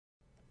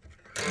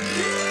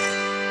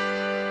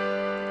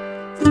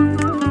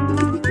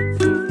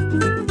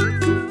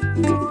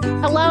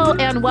Hello,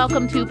 and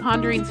welcome to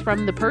Ponderings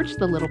from the Perch,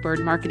 the Little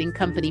Bird Marketing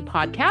Company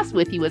podcast.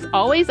 With you as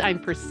always, I'm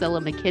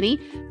Priscilla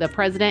McKinney, the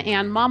president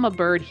and mama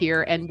bird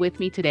here. And with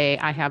me today,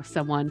 I have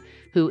someone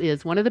who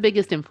is one of the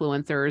biggest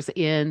influencers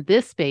in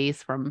this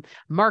space from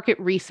market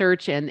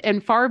research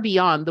and far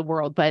beyond the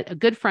world, but a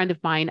good friend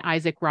of mine,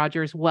 Isaac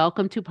Rogers.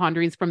 Welcome to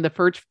Ponderings from the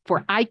Perch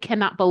for, I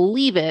cannot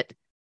believe it,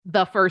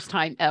 the first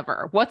time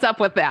ever. What's up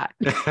with that?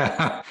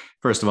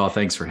 First of all,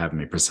 thanks for having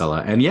me,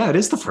 Priscilla. And yeah, it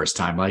is the first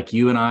time. Like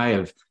you and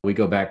I we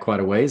go back quite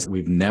a ways.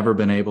 We've never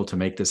been able to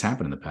make this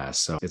happen in the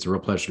past. So it's a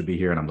real pleasure to be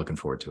here and I'm looking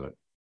forward to it.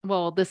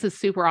 Well, this is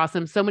super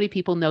awesome. So many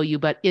people know you,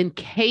 but in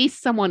case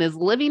someone is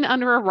living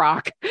under a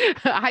rock,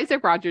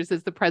 Isaac Rogers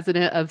is the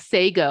president of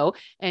Sago,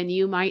 and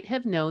you might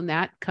have known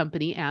that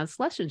company as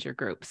Schlesinger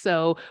Group.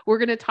 So we're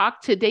going to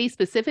talk today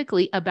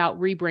specifically about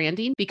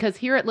rebranding, because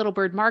here at Little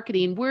Bird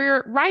Marketing,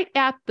 we're right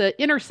at the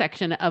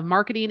intersection of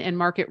marketing and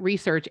market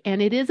research.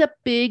 And it is a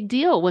big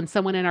deal when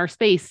someone in our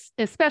space,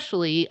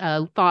 especially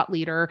a thought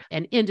leader,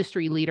 an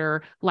industry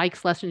leader like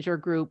Schlesinger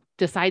Group,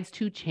 decides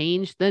to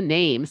change the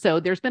name. So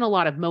there's been a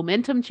lot of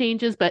momentum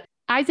changes, but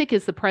Isaac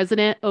is the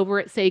president over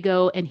at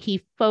Sago, and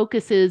he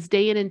focuses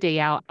day in and day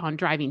out on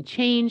driving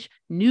change,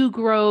 new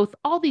growth,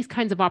 all these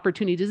kinds of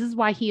opportunities. This is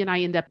why he and I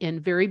end up in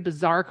very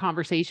bizarre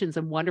conversations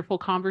and wonderful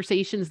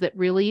conversations that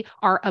really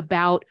are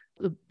about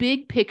the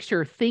big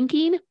picture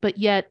thinking, but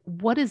yet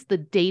what is the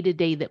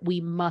day-to-day that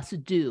we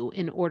must do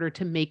in order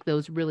to make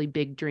those really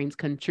big dreams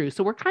come true?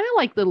 So we're kind of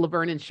like the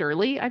Laverne and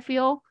Shirley, I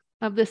feel,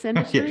 of this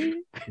industry.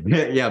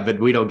 Yeah, but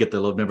we don't get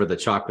remember the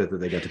chocolate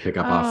that they got to pick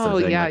up off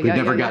the thing. Yeah, we've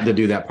never gotten to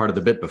do that part of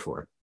the bit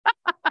before.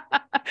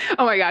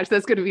 Oh my gosh,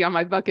 that's going to be on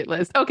my bucket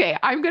list. Okay,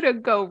 I'm going to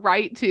go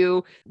right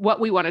to what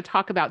we want to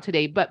talk about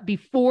today. But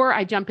before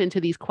I jump into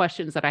these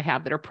questions that I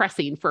have that are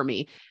pressing for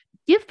me,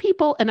 give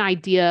people an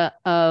idea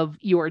of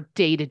your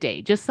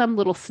day-to-day, just some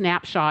little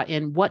snapshot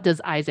in what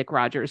does Isaac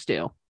Rogers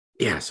do?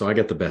 Yeah, so I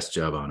got the best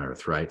job on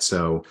earth, right?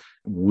 So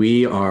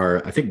we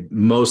are, I think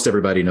most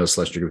everybody knows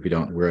Schlesinger Group. If you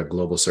don't, we're a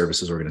global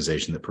services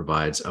organization that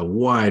provides a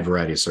wide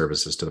variety of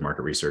services to the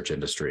market research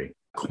industry.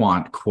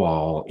 Quant,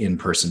 qual,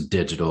 in-person,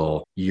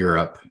 digital,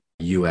 Europe,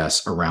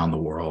 US, around the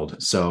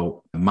world.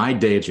 So my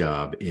day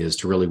job is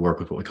to really work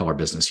with what we call our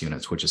business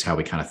units, which is how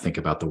we kind of think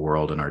about the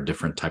world and our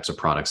different types of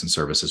products and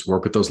services,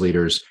 work with those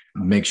leaders,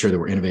 make sure that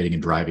we're innovating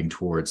and driving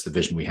towards the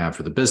vision we have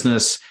for the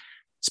business.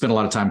 Spend a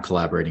lot of time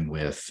collaborating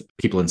with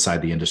people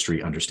inside the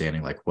industry,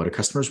 understanding like what do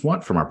customers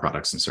want from our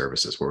products and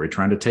services, where we're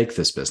trying to take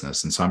this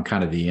business. And so I'm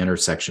kind of the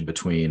intersection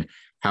between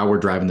how we're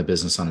driving the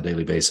business on a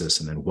daily basis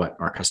and then what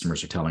our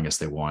customers are telling us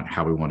they want,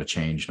 how we want to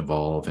change and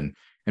evolve and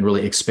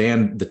really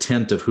expand the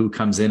tent of who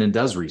comes in and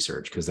does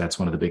research. Because that's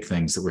one of the big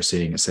things that we're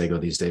seeing at Sago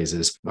these days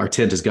is our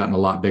tent has gotten a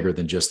lot bigger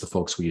than just the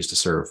folks we used to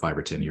serve 5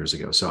 or 10 years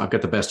ago. So I've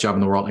got the best job in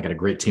the world. I got a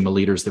great team of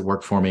leaders that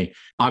work for me.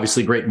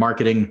 Obviously great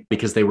marketing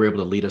because they were able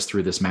to lead us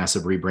through this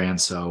massive rebrand.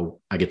 So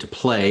I get to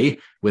play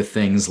with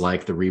things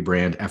like the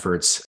rebrand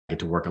efforts. I get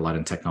to work a lot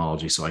in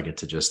technology. So I get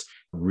to just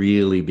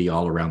really be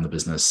all around the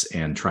business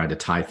and trying to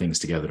tie things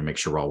together to make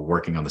sure we're all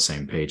working on the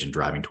same page and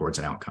driving towards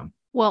an outcome.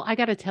 Well, I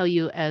got to tell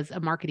you, as a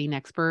marketing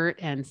expert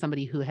and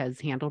somebody who has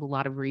handled a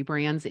lot of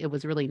rebrands, it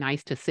was really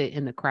nice to sit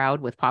in the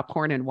crowd with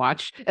popcorn and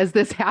watch as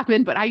this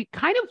happened. But I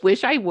kind of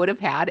wish I would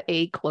have had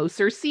a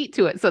closer seat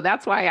to it. So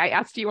that's why I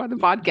asked you on the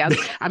podcast.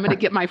 I'm going to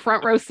get my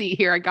front row seat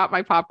here. I got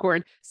my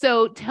popcorn.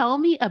 So tell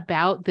me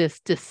about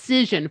this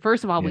decision.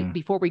 First of all,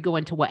 before we go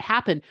into what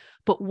happened,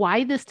 but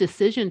why this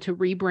decision to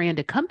rebrand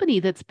a company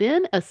that's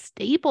been a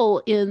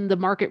staple in the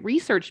market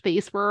research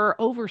space for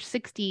over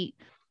 60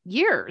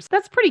 years?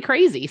 That's pretty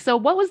crazy. So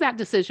what was that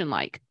decision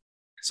like?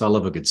 So I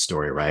love a good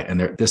story, right? And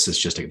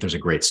there's a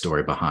great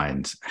story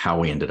behind how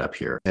we ended up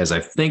here. As I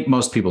think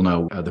most people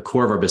know, the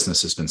core of our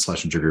business has been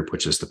Schlesinger Group,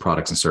 which is the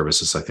products and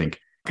services. I think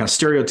kind of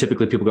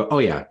stereotypically people go, oh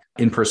yeah,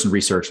 in-person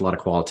research, a lot of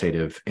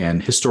qualitative.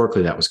 And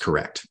historically that was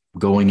correct.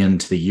 Going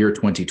into the year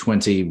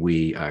 2020,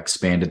 we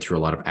expanded through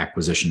a lot of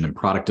acquisition and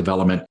product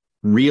development.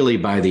 Really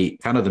by the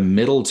kind of the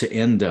middle to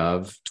end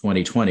of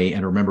 2020,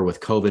 and remember with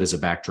COVID as a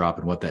backdrop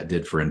and what that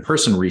did for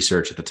in-person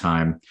research at the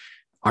time,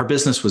 our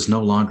business was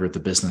no longer the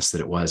business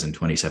that it was in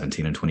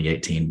 2017 and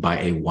 2018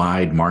 by a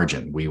wide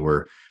margin. We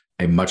were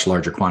a much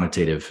larger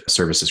quantitative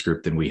services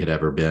group than we had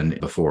ever been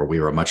before. We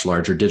were a much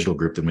larger digital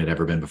group than we had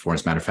ever been before.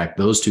 As a matter of fact,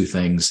 those two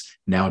things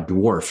now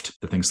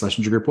dwarfed the thing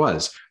Schlesinger Group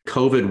was.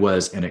 COVID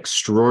was an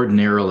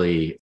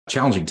extraordinarily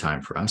challenging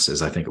time for us,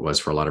 as I think it was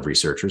for a lot of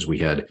researchers. We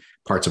had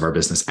parts of our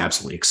business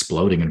absolutely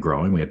exploding and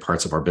growing. We had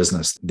parts of our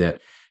business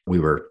that we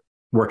were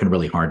working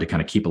really hard to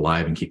kind of keep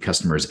alive and keep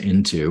customers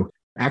into.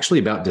 Actually,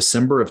 about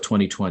December of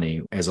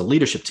 2020, as a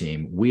leadership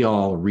team, we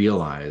all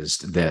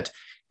realized that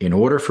in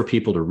order for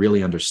people to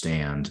really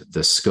understand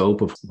the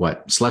scope of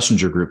what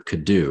Schlesinger Group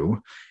could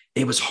do,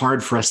 it was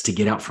hard for us to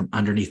get out from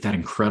underneath that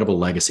incredible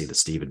legacy that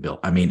Steve had built.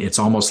 I mean, it's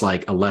almost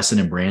like a lesson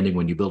in branding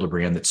when you build a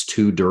brand that's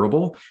too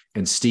durable.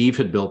 And Steve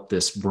had built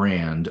this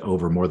brand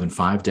over more than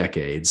 5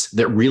 decades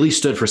that really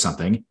stood for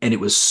something. And it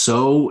was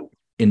so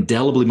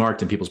indelibly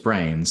marked in people's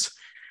brains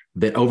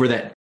that over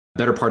that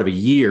better part of a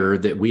year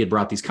that we had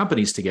brought these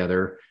companies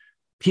together,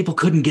 people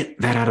couldn't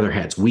get that out of their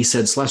heads. We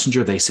said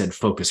Schlesinger, they said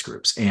focus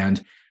groups.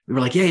 And we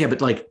were like, yeah,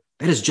 but like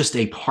that is just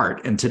a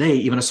part. And today,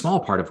 even a small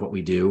part of what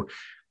we do,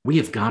 we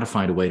have got to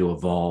find a way to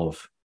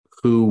evolve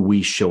who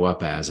we show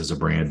up as a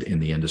brand in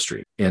the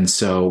industry. And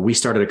so we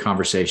started a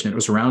conversation. It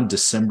was around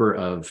December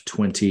of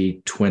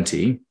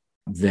 2020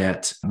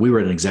 that we were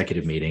at an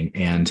executive meeting,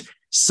 and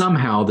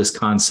somehow this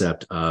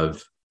concept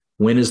of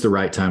when is the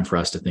right time for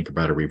us to think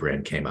about a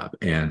rebrand came up.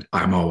 And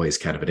I'm always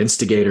kind of an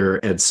instigator.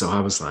 And so I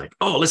was like,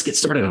 oh, let's get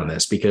started on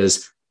this,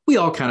 because we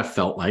all kind of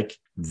felt like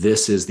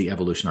this is the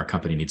evolution our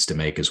company needs to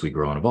make as we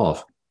grow and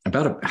evolve.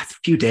 About a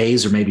few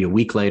days or maybe a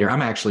week later,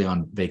 I'm actually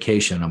on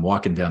vacation. I'm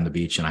walking down the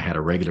beach and I had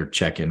a regular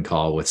check-in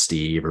call with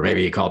Steve, or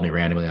maybe he called me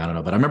randomly. I don't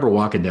know. But I remember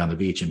walking down the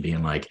beach and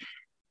being like,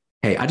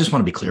 hey, I just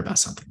want to be clear about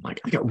something. Like,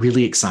 I got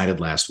really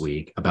excited last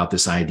week about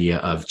this idea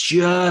of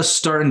just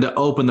starting to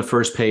open the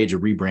first page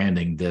of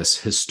rebranding this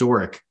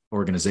historic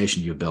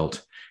organization you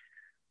built.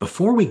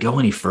 Before we go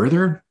any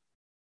further,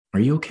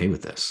 are you okay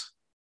with this?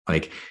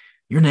 Like,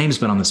 your name's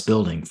been on this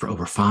building for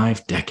over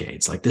 5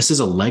 decades. Like, this is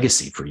a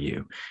legacy for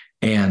you.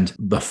 And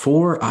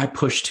before I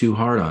push too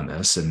hard on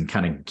this and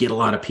kind of get a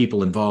lot of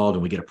people involved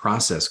and we get a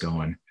process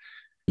going,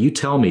 you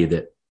tell me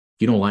that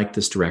you don't like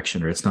this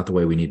direction or it's not the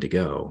way we need to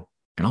go,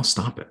 and I'll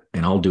stop it.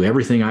 And I'll do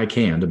everything I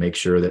can to make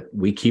sure that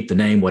we keep the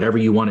name whatever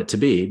you want it to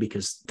be,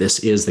 because this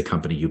is the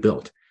company you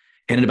built.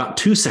 And in about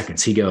 2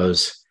 seconds, he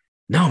goes,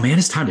 no, man,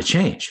 it's time to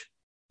change.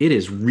 It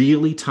is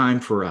really time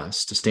for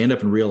us to stand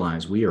up and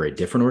realize we are a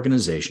different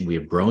organization. We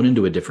have grown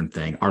into a different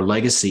thing. Our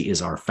legacy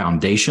is our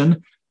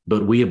foundation,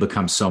 but we have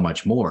become so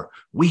much more.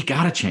 We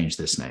got to change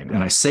this name.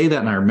 And I say that,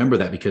 and I remember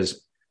that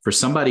because for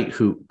somebody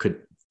who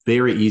could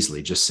very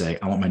easily just say,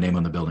 I want my name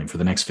on the building for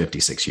the next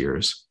 56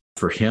 years,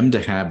 for him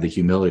to have the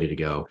humility to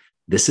go,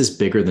 this is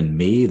bigger than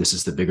me. This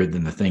is bigger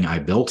than the thing I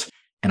built.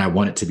 And I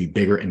want it to be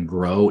bigger and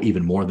grow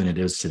even more than it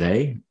is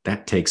today.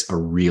 That takes a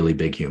really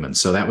big human.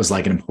 So that was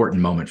like an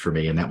important moment for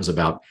me. And that was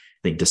about, I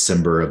think,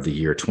 December of the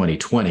year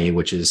 2020,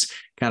 which is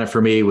kind of,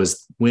 for me,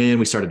 was when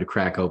we started to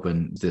crack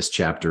open this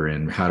chapter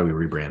in how do we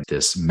rebrand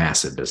this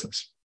massive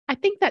business. I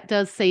think that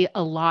does say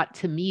a lot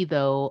to me,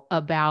 though,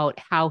 about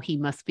how he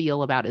must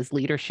feel about his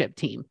leadership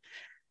team.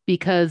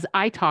 Because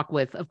I talk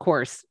with, of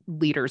course,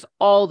 leaders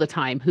all the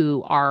time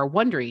who are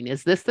wondering,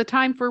 is this the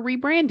time for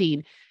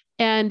rebranding?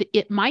 And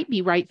it might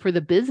be right for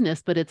the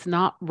business, but it's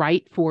not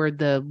right for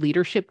the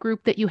leadership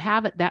group that you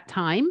have at that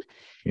time.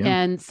 Yeah.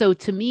 And so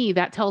to me,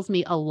 that tells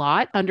me a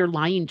lot,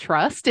 underlying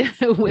trust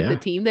with the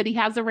team that he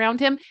has around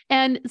him.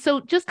 And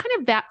so just kind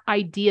of that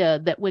idea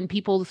that when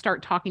people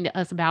start talking to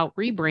us about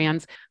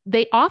rebrands,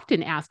 they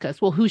often ask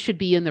us, well, who should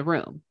be in the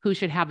room? Who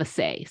should have a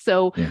say?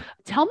 So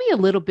tell me a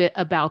little bit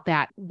about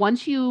that.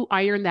 Once you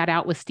iron that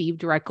out with Steve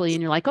directly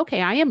and you're like,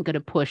 okay, I am going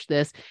to push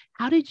this.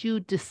 How did you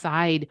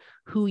decide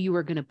who you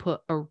were going to put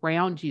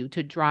around you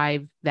to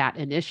drive that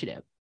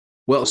initiative?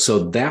 Well,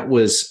 so that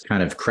was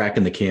kind of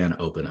cracking the can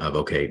open of,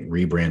 okay,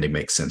 rebranding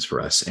makes sense for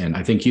us. And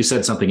I think you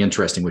said something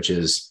interesting, which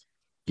is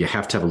you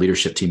have to have a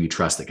leadership team you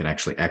trust that can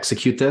actually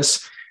execute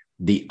this.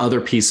 The other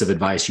piece of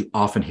advice you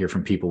often hear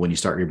from people when you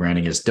start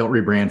rebranding is don't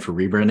rebrand for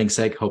rebranding's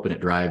sake, hoping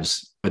it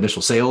drives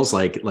initial sales,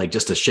 like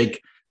just to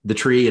shake the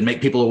tree and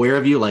make people aware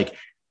of you. Like,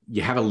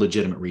 you have a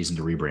legitimate reason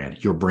to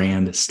rebrand. Your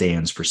brand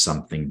stands for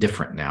something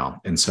different now.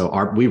 And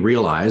so we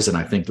realized, and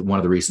I think that one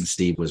of the reasons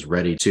Steve was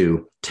ready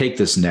to take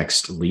this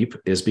next leap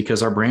is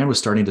because our brand was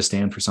starting to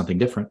stand for something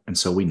different. And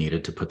so we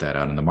needed to put that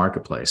out in the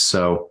marketplace.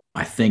 So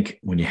I think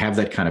when you have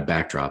that kind of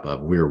backdrop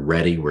of we're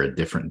ready, we're a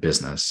different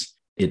business,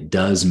 it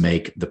does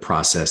make the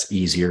process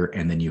easier.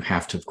 And then you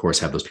have to, of course,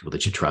 have those people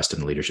that you trust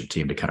in the leadership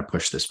team to kind of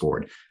push this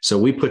forward. So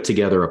we put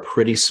together a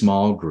pretty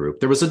small group.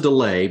 There was a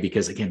delay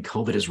because, again,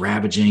 COVID is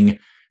ravaging.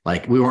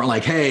 Like, we weren't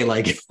like, hey,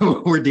 like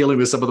we're dealing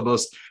with some of the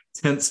most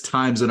tense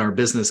times in our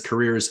business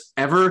careers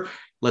ever.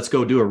 Let's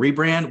go do a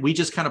rebrand. We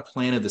just kind of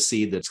planted the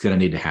seed that's going to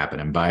need to happen.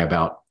 And by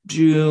about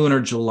June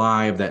or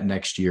July of that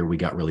next year, we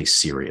got really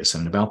serious.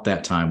 And about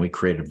that time, we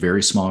created a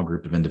very small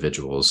group of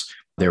individuals.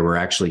 There were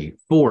actually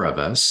 4 of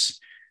us,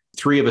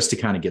 3 of us to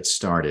kind of get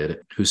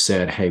started, who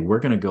said, hey, we're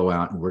going to go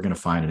out and we're going to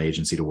find an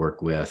agency to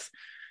work with.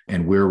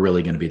 And we're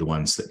really going to be the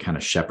ones that kind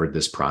of shepherd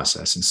this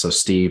process. And so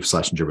Steve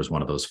Schlesinger was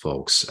one of those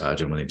folks. A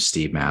gentleman named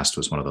Steve Mast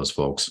was one of those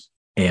folks,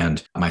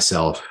 and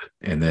myself.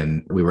 And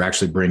then we were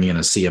actually bringing in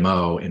a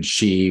CMO, and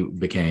she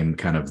became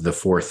kind of the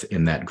 4th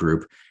in that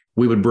group.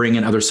 We would bring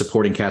in other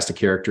supporting cast of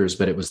characters,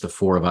 but it was the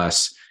 4 of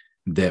us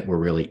that were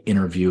really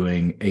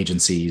interviewing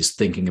agencies,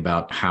 thinking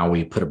about how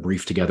we put a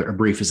brief together. A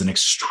brief is an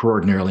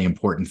extraordinarily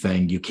important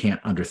thing. You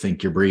can't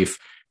underthink your brief.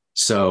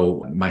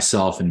 So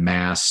myself and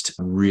Mast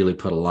really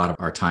put a lot of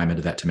our time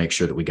into that to make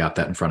sure that we got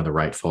that in front of the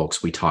right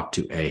folks. We talked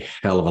to a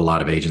hell of a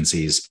lot of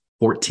agencies,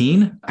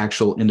 14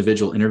 actual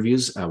individual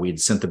interviews. We'd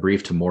sent the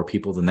brief to more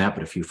people than that,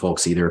 but a few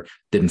folks either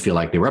didn't feel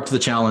like they were up to the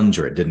challenge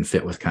or it didn't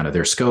fit with kind of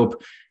their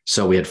scope.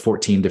 So we had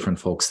 14 different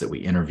folks that we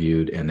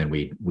interviewed. And then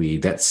we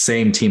that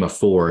same team of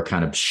 4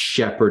 kind of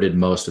shepherded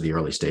most of the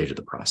early stage of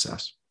the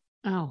process.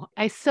 Oh,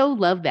 I so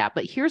love that.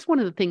 But here's one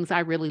of the things I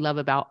really love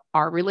about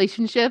our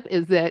relationship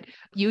is that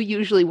you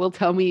usually will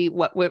tell me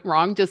what went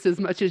wrong just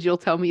as much as you'll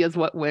tell me as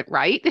what went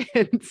right.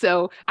 And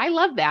so I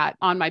love that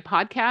on my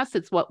podcast.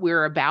 It's what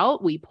we're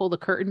about. We pull the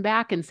curtain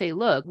back and say,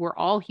 look, we're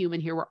all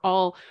human here. We're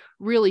all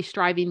really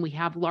striving. We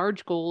have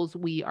large goals.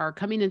 We are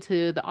coming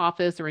into the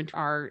office or into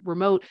our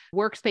remote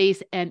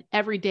workspace and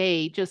every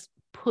day just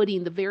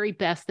putting the very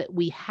best that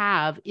we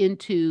have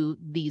into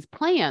these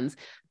plans.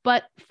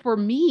 But for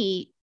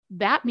me,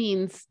 that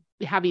means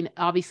having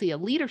obviously a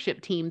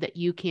leadership team that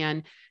you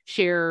can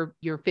share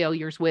your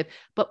failures with.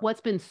 But what's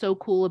been so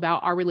cool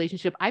about our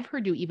relationship, I've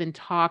heard you even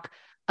talk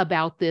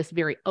about this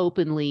very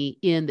openly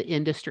in the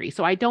industry.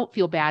 So I don't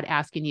feel bad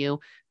asking you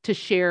to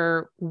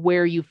share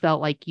where you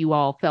felt like you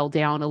all fell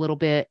down a little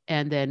bit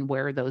and then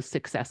where those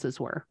successes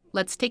were.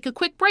 Let's take a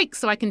quick break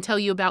so I can tell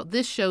you about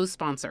this show's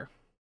sponsor.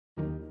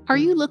 Are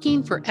you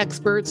looking for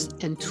experts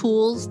and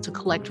tools to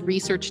collect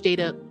research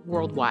data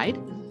worldwide?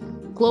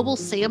 Global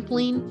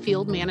sampling,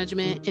 field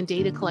management, and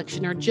data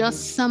collection are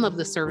just some of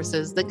the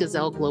services that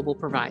Gazelle Global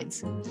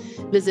provides.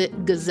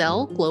 Visit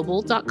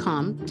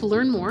gazelleglobal.com to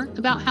learn more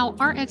about how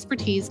our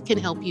expertise can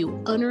help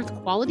you unearth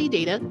quality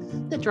data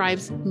that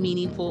drives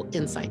meaningful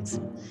insights.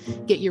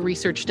 Get your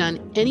research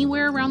done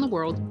anywhere around the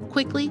world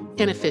quickly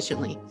and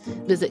efficiently.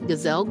 Visit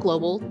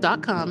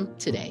gazelleglobal.com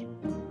today.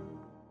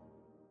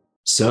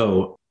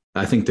 So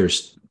I think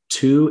there's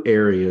two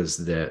areas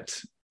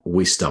that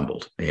we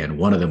stumbled, and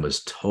one of them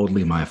was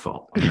totally my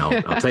fault. And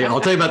I'll tell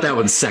you about that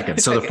one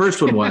second. So the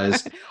first one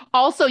was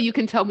also, you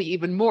can tell me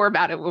even more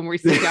about it when we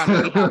sit down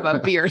and we have a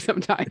beer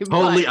sometime.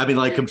 Totally. I mean,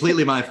 like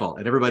completely my fault.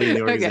 And everybody in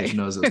the organization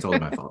knows it was totally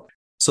my fault.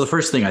 So the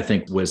first thing I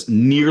think was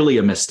nearly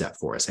a misstep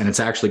for us, and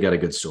it's actually got a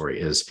good story,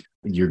 is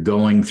you're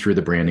going through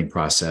the branding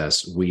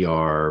process. We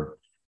are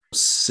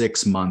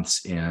 6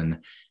 months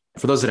in.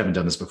 For those that haven't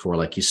done this before,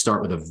 like you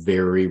start with a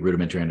very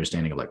rudimentary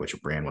understanding of like what your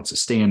brand wants to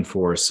stand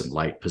for, some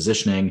light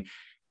positioning.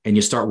 And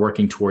you start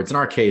working towards, in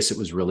our case, it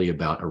was really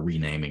about a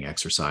renaming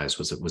exercise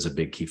was a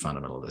big key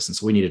fundamental of this. And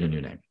so we needed a new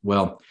name.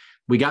 Well,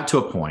 we got to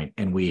a point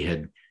and we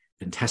had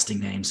been testing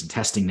names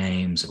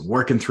and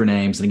working through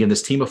names. And again,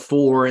 this team of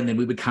 4, and then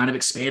we would kind of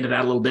expand it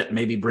out a little bit,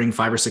 maybe bring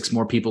 5 or 6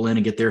 more people in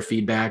and get their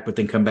feedback, but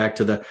then come back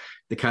to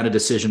the kind of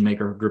decision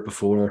maker group of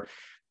 4.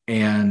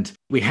 And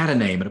we had a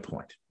name at a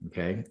point.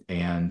 Okay.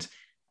 And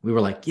we were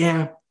like,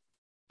 yeah,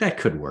 that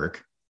could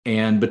work.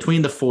 And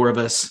between the 4 of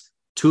us,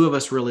 2 of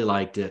us really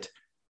liked it.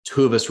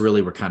 2 of us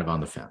really were kind of on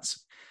the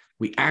fence.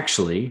 We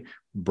actually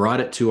brought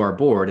it to our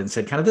board and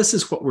said, kind of, this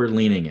is what we're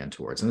leaning in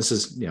towards. And this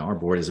is, our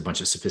board is a bunch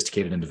of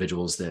sophisticated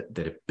individuals that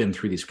have been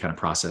through these kind of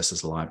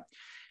processes a lot.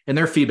 And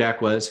their feedback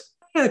was,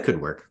 yeah, it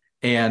could work.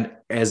 And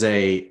as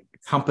a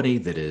company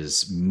that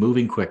is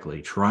moving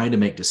quickly, trying to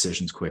make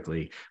decisions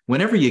quickly,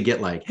 whenever you get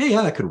like, hey,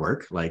 yeah, that could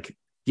work, like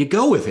you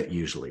go with it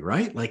usually,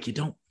 right? Like you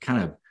don't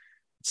kind of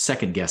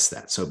second guess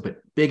that. So, but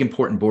big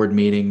important board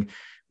meeting,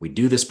 we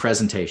do this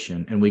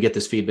presentation and we get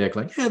this feedback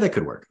like, yeah, that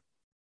could work.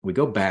 We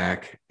go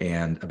back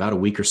and about a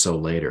week or so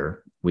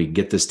later, we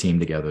get this team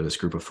together, this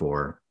group of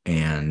 4.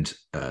 And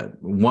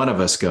one of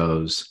us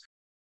goes,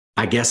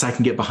 I guess I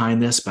can get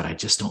behind this, but I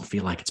just don't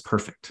feel like it's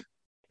perfect.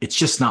 It's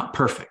just not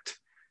perfect.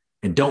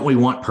 And don't we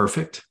want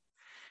perfect?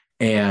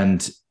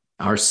 And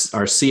our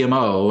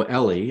CMO,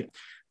 Ellie,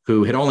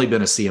 who had only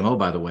been a CMO,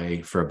 by the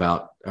way, for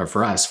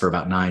us for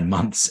about 9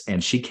 months.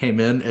 And she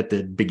came in at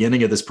the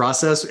beginning of this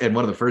process. And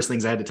one of the first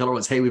things I had to tell her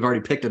was, hey, we've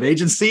already picked an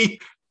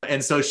agency.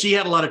 And so she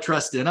had a lot of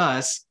trust in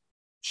us.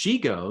 She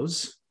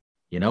goes,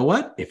 you know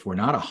what? If we're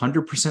not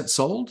 100%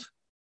 sold,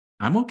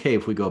 I'm okay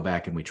if we go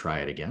back and we try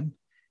it again.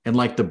 And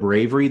like the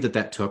bravery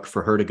that took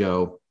for her to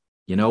go,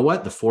 you know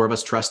what? The 4 of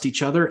us trust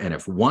each other. And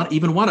if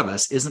even one of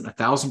us isn't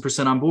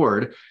 1,000% on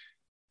board,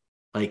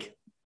 like,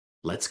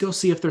 let's go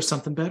see if there's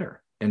something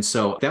better. And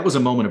so that was a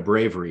moment of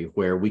bravery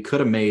where we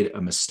could have made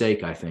a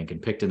mistake, I think, and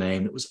picked a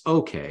name that was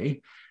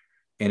okay.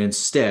 And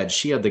instead,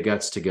 she had the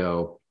guts to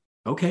go,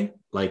 okay,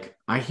 like,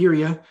 I hear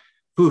you.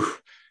 We're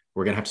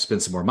going to have to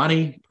spend some more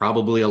money,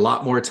 probably a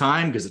lot more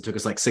time because it took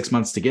us like 6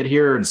 months to get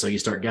here. And so you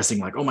start guessing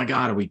like, oh my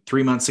God, are we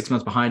 3 months, 6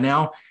 months behind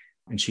now?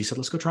 And she said,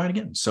 let's go try it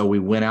again. So we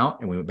went out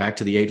and we went back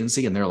to the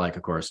agency and they're like,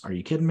 of course, are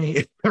you kidding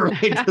me? Right?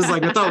 Because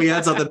like, I thought we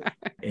had something.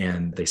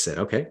 And they said,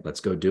 okay, let's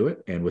go do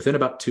it. And within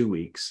about 2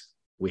 weeks,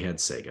 we had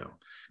Sago.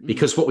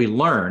 Because what we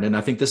learned, and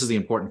I think this is the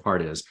important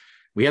part, is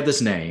we had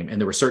this name and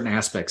there were certain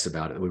aspects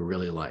about it that we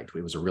really liked.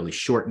 It was a really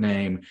short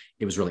name.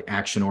 It was really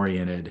action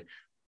oriented,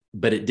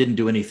 but it didn't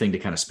do anything to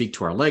kind of speak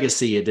to our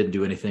legacy. It didn't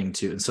do anything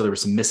to, and so there were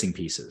some missing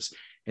pieces.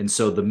 And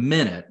so the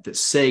minute that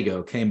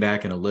Sago came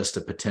back in a list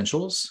of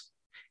potentials,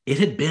 it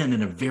had been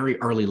in a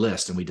very early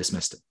list and we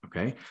dismissed it.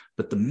 Okay.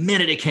 But the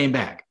minute it came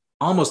back,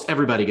 almost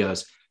everybody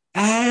goes,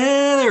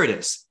 there it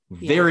is.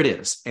 Yeah. There it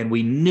is. And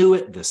we knew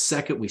it the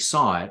second we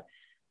saw it,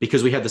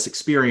 because we had this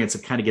experience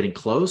of kind of getting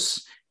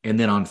close. And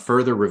then on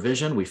further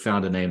revision, we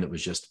found a name that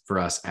was just, for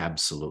us,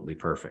 absolutely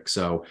perfect.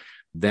 So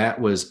that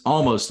was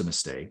almost a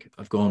mistake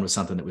of going with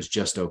something that was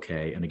just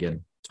okay. And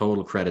again,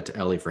 total credit to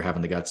Ellie for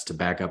having the guts to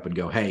back up and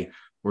go, hey,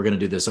 we're going to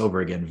do this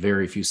over again.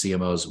 Very few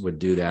CMOs would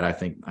do that. I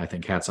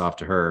think hats off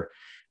to her.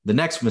 The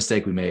next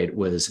mistake we made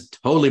was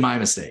totally my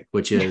mistake,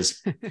 which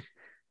is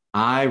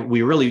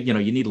we really,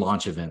 you need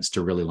launch events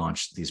to really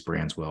launch these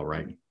brands well,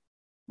 right?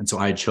 And so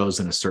I had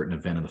chosen a certain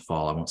event in the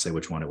fall. I won't say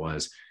which one it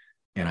was.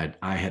 And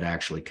I had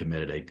actually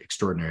committed an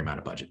extraordinary amount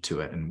of budget to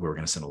it. And we were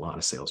going to send a lot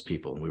of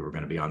salespeople, and we were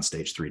going to be on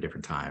stage 3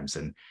 different times.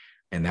 And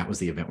that was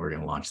the event we were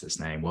going to launch this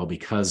name. Well,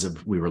 because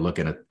we were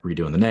looking at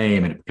redoing the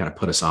name and it kind of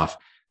put us off,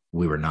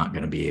 we were not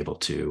going to be able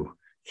to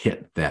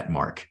hit that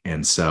mark.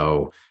 And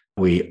so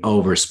we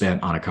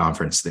overspent on a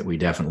conference that we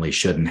definitely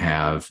shouldn't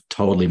have.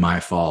 Totally my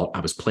fault. I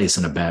was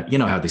placing a bet. You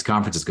know how these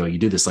conferences go. You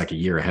do this like a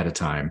year ahead of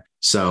time.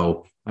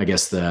 So I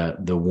guess the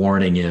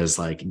warning is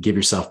like, give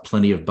yourself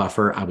plenty of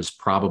buffer. I was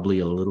probably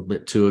a little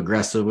bit too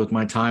aggressive with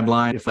my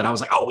timeline. But I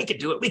was like, oh, we can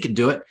do it. We can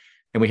do it.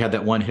 And we had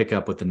that one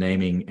hiccup with the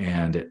naming,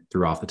 and it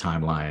threw off the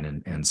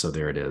timeline. And so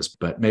there it is.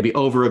 But maybe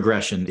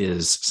over-aggression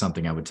is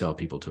something I would tell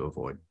people to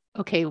avoid.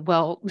 Okay,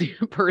 well,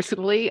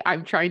 personally,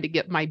 I'm trying to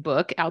get my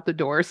book out the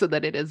door so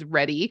that it is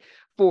ready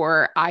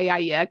for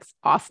IIX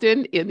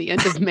Austin in the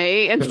end of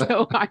May. And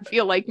so I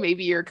feel like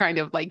maybe you're kind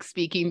of like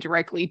speaking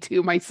directly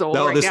to my soul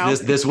right now.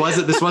 This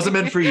wasn't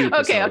meant for you.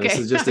 Okay. This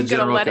is just a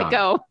general let it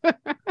go.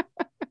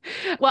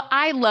 Well,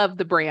 I love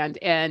the brand,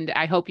 and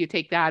I hope you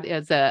take that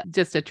as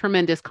just a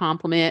tremendous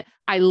compliment.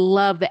 I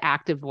love the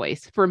active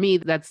voice. For me,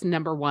 that's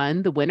number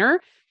one, the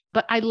winner.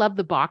 But I love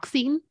the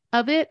boxing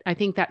of it. I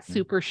think that's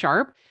super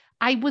sharp.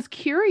 I was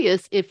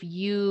curious if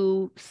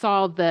you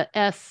saw the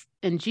S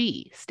and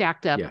G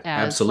stacked up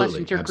as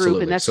Schlesinger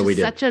Group, and that's so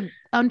such an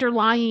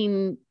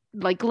underlying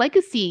like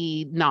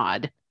legacy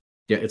nod.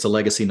 Yeah, it's a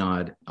legacy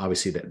nod.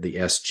 Obviously, the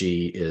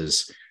SG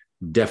is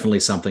definitely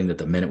something that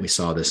the minute we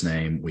saw this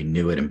name, we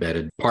knew it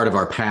embedded part of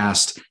our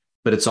past,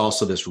 but it's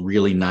also this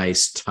really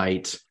nice,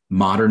 tight,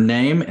 modern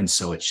name. And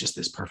so it's just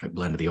this perfect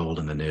blend of the old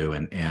and the new.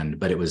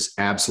 But it was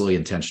absolutely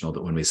intentional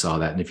that when we saw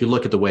that, and if you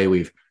look at the way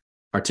we've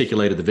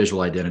articulated the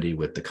visual identity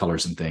with the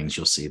colors and things,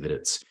 you'll see that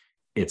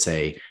it's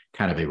a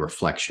kind of a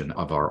reflection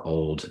of our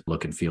old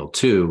look and feel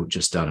too,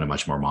 just done in a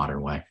much more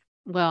modern way.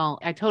 Well,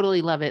 I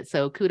totally love it.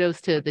 So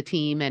kudos to the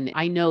team. And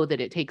I know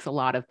that it takes a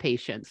lot of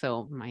patience.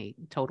 So my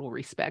total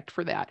respect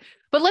for that.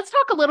 But let's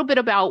talk a little bit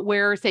about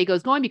where Sago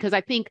is going, because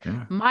I think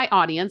my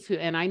audience,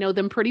 and I know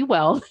them pretty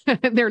well,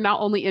 they're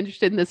not only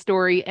interested in this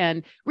story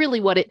and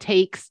really what it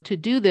takes to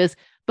do this,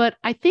 but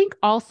I think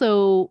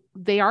also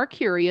they are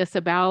curious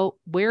about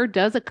where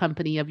does a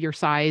company of your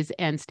size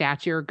and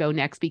stature go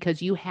next,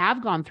 because you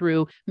have gone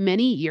through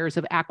many years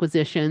of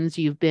acquisitions.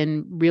 You've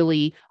been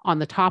really on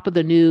the top of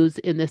the news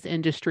in this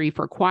industry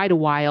for quite a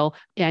while.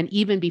 And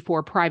even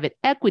before private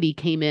equity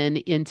came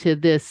into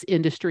this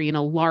industry in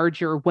a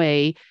larger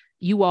way,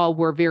 you all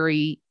were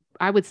very,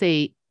 I would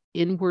say,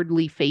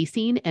 inwardly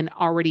facing and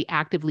already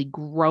actively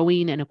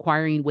growing and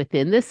acquiring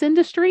within this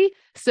industry.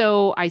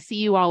 So I see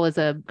you all as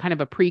a kind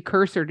of a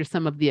precursor to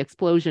some of the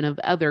explosion of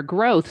other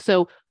growth.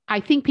 So I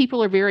think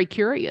people are very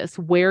curious,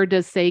 where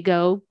does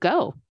Sago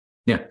go?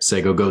 Yeah,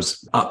 Sago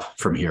goes up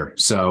from here.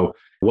 So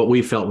what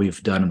we felt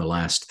we've done in the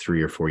last 3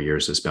 or 4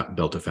 years is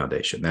built a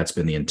foundation. That's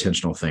been the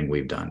intentional thing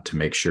we've done to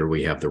make sure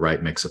we have the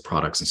right mix of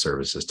products and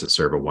services to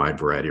serve a wide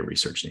variety of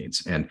research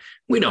needs. And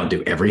we don't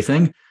do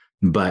everything,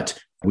 but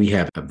we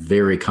have a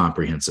very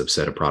comprehensive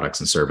set of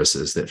products and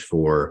services that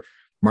for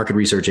market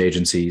research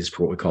agencies,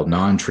 for what we call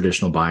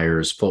non-traditional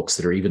buyers, folks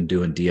that are even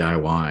doing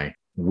DIY,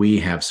 we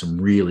have some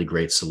really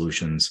great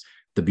solutions.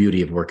 The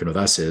beauty of working with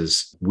us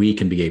is we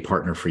can be a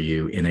partner for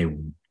you in a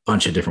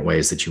bunch of different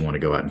ways that you want to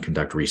go out and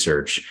conduct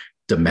research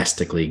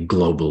domestically,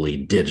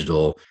 globally,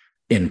 digital,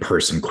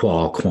 in-person,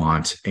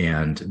 quant,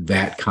 and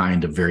that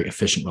kind of very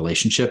efficient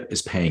relationship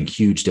is paying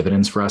huge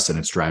dividends for us, and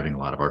it's driving a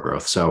lot of our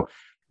growth. So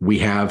we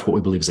have what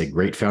we believe is a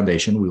great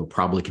foundation. We will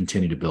probably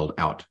continue to build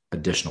out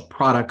additional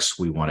products.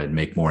 We want to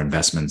make more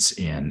investments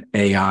in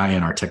AI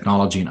and our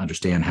technology and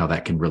understand how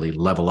that can really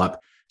level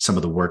up some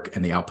of the work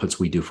and the outputs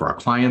we do for our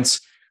clients.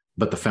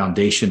 But the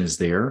foundation is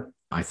there.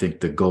 I think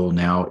the goal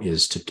now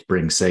is to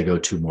bring Sago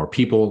to more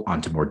people,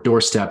 onto more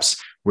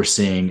doorsteps. We're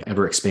seeing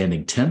ever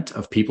expanding tent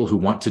of people who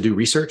want to do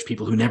research,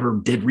 people who never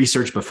did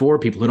research before,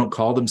 people who don't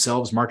call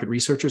themselves market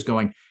researchers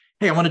going,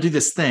 hey, I want to do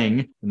this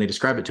thing. And they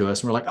describe it to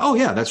us. And we're like, oh,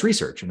 yeah, that's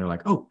research. And they're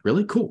like, oh,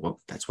 really? Cool.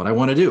 Well, that's what I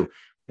want to do.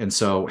 And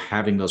so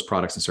having those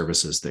products and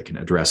services that can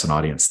address an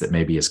audience that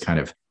maybe is kind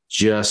of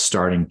just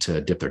starting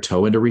to dip their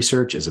toe into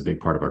research is a big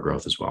part of our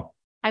growth as well.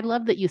 I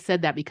love that you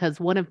said that, because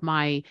one of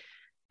my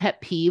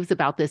pet peeves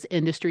about this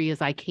industry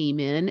as I came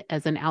in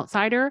as an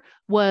outsider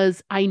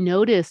was I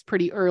noticed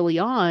pretty early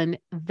on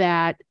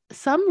that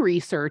some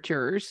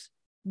researchers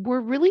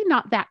were really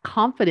not that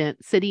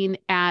confident sitting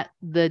at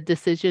the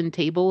decision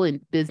table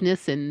in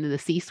business and the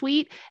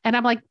C-suite. And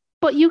I'm like,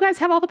 but you guys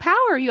have all the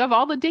power. You have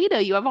all the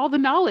data. You have all the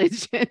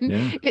knowledge.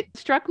 And it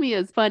struck me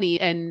as funny.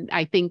 And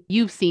I think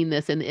you've seen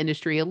this in the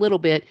industry a little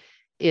bit.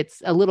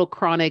 It's a little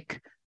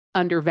chronic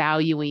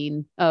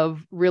undervaluing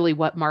of really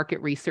what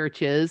market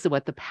research is,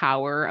 what the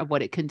power of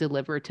what it can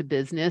deliver to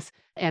business.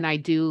 And I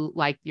do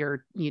like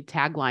your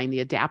tagline, the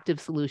adaptive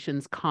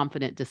solutions,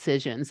 confident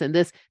decisions. And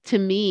this, to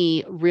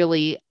me,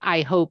 really,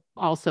 I hope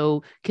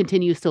also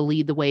continues to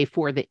lead the way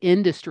for the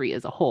industry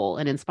as a whole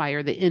and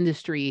inspire the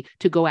industry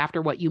to go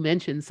after what you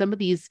mentioned, some of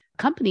these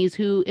companies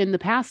who in the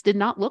past did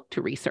not look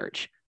to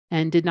research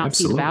and did not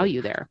see the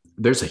value there.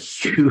 There's a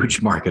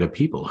huge market of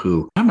people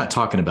who, I'm not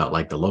talking about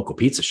like the local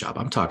pizza shop.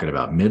 I'm talking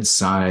about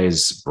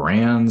mid-size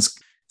brands,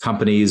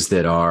 companies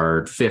that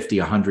are 50,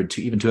 100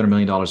 to even $200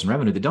 million in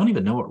revenue that don't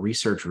even know what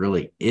research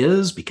really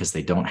is because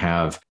they don't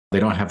have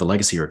the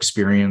legacy or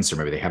experience, or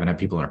maybe they haven't had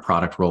people in a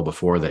product role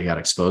before that got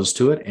exposed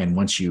to it. And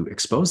once you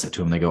expose that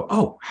to them, they go,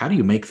 oh, how do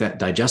you make that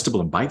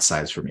digestible and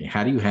bite-sized for me?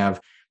 How do you have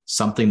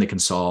something that can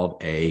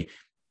solve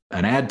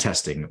an ad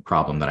testing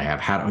problem that I have?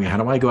 How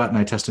do I go out and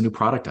I test a new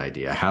product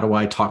idea? How do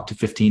I talk to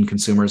 15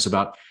 consumers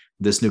about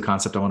this new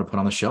concept I want to put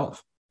on the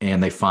shelf?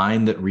 And they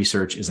find that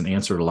research is an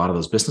answer to a lot of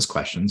those business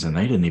questions, and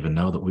they didn't even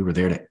know that we were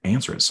there to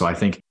answer it. So I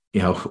think,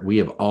 we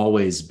have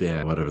always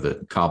been, whatever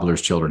the cobbler's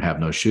children have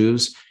no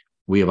shoes,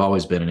 we have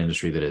always been an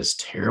industry that is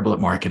terrible at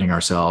marketing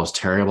ourselves,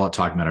 terrible at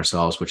talking about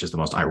ourselves, which is the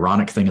most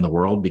ironic thing in the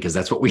world because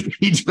that's what we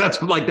need.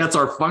 That's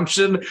our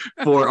function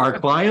for our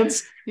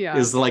clients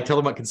is to like tell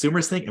them what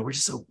consumers think. And we're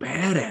just so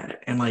bad at it.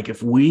 And like,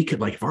 if we could,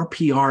 like, if our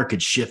PR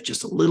could shift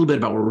just a little bit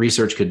about what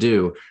research could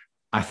do,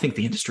 I think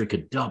the industry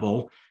could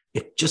double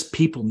if just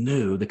people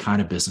knew the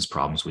kind of business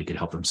problems we could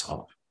help them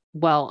solve.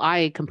 Well,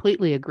 I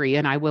completely agree.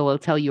 And I will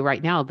tell you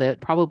right now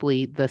that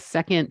probably the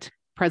second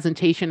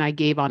presentation I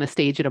gave on a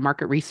stage at a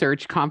market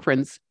research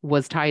conference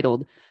was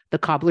titled "The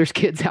Cobbler's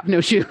Kids Have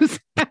No Shoes."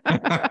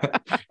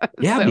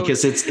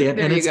 Because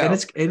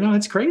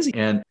it's crazy,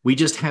 and we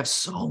just have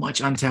so much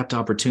untapped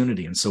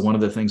opportunity. And so one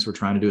of the things we're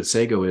trying to do at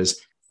Sago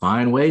is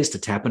find ways to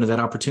tap into that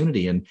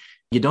opportunity. And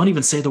you don't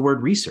even say the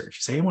word research.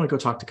 You say, I want to go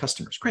talk to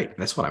customers. Great,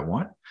 that's what I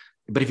want.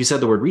 But if you said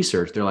the word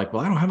research, they're like,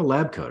 well, I don't have a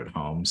lab coat at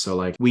home. So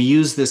like we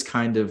use this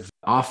kind of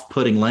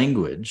off-putting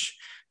language.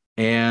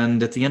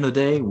 And at the end of the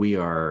day, we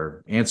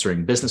are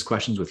answering business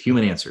questions with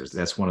human answers.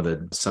 That's one of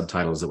the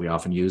subtitles that we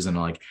often use. And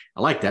I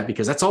like that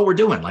because that's all we're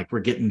doing. Like, we're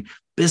getting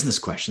business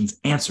questions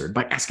answered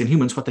by asking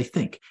humans what they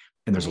think.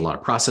 And there's a lot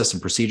of process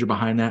and procedure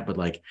behind that. But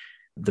like,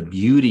 the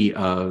beauty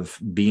of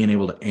being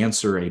able to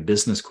answer a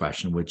business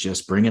question with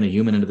just bringing a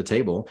human into the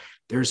table,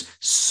 there's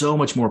so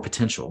much more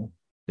potential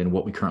than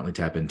what we currently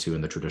tap into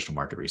in the traditional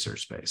market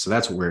research space. So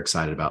that's what we're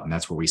excited about. And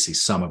that's where we see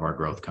some of our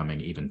growth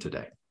coming even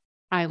today.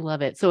 I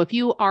love it. So if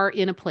you are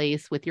in a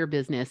place with your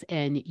business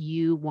and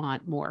you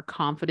want more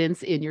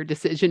confidence in your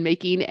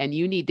decision-making and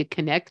you need to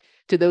connect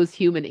to those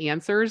human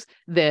answers,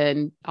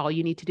 then all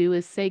you need to do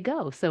is say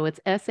go. So it's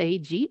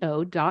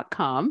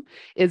sago.com.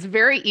 It's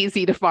very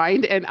easy to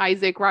find. And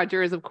Isaac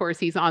Rogers, of course,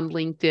 he's on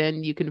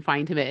LinkedIn. You can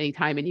find him at any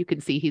time and you can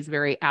see he's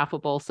very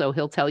affable. So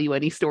he'll tell you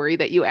any story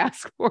that you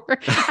ask for.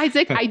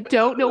 Isaac, I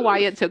don't know why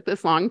it took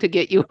this long to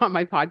get you on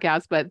my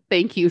podcast, but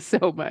thank you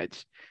so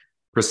much.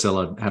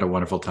 Priscilla, had a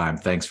wonderful time.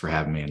 Thanks for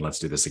having me, and let's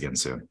do this again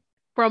soon.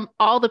 From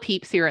all the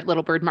peeps here at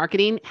Little Bird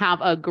Marketing,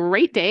 have a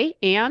great day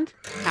and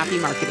happy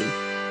marketing.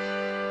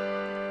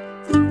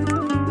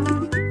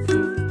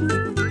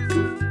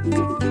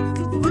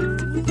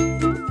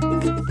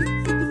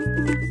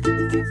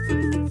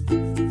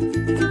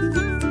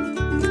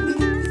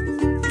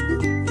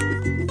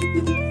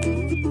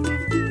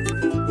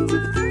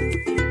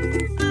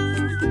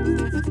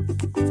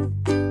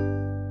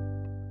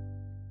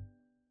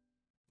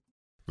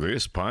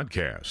 This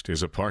podcast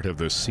is a part of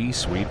the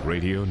C-Suite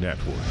Radio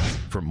Network.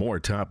 For more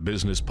top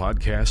business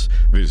podcasts,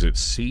 visit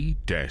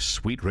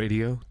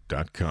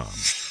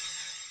c-suiteradio.com.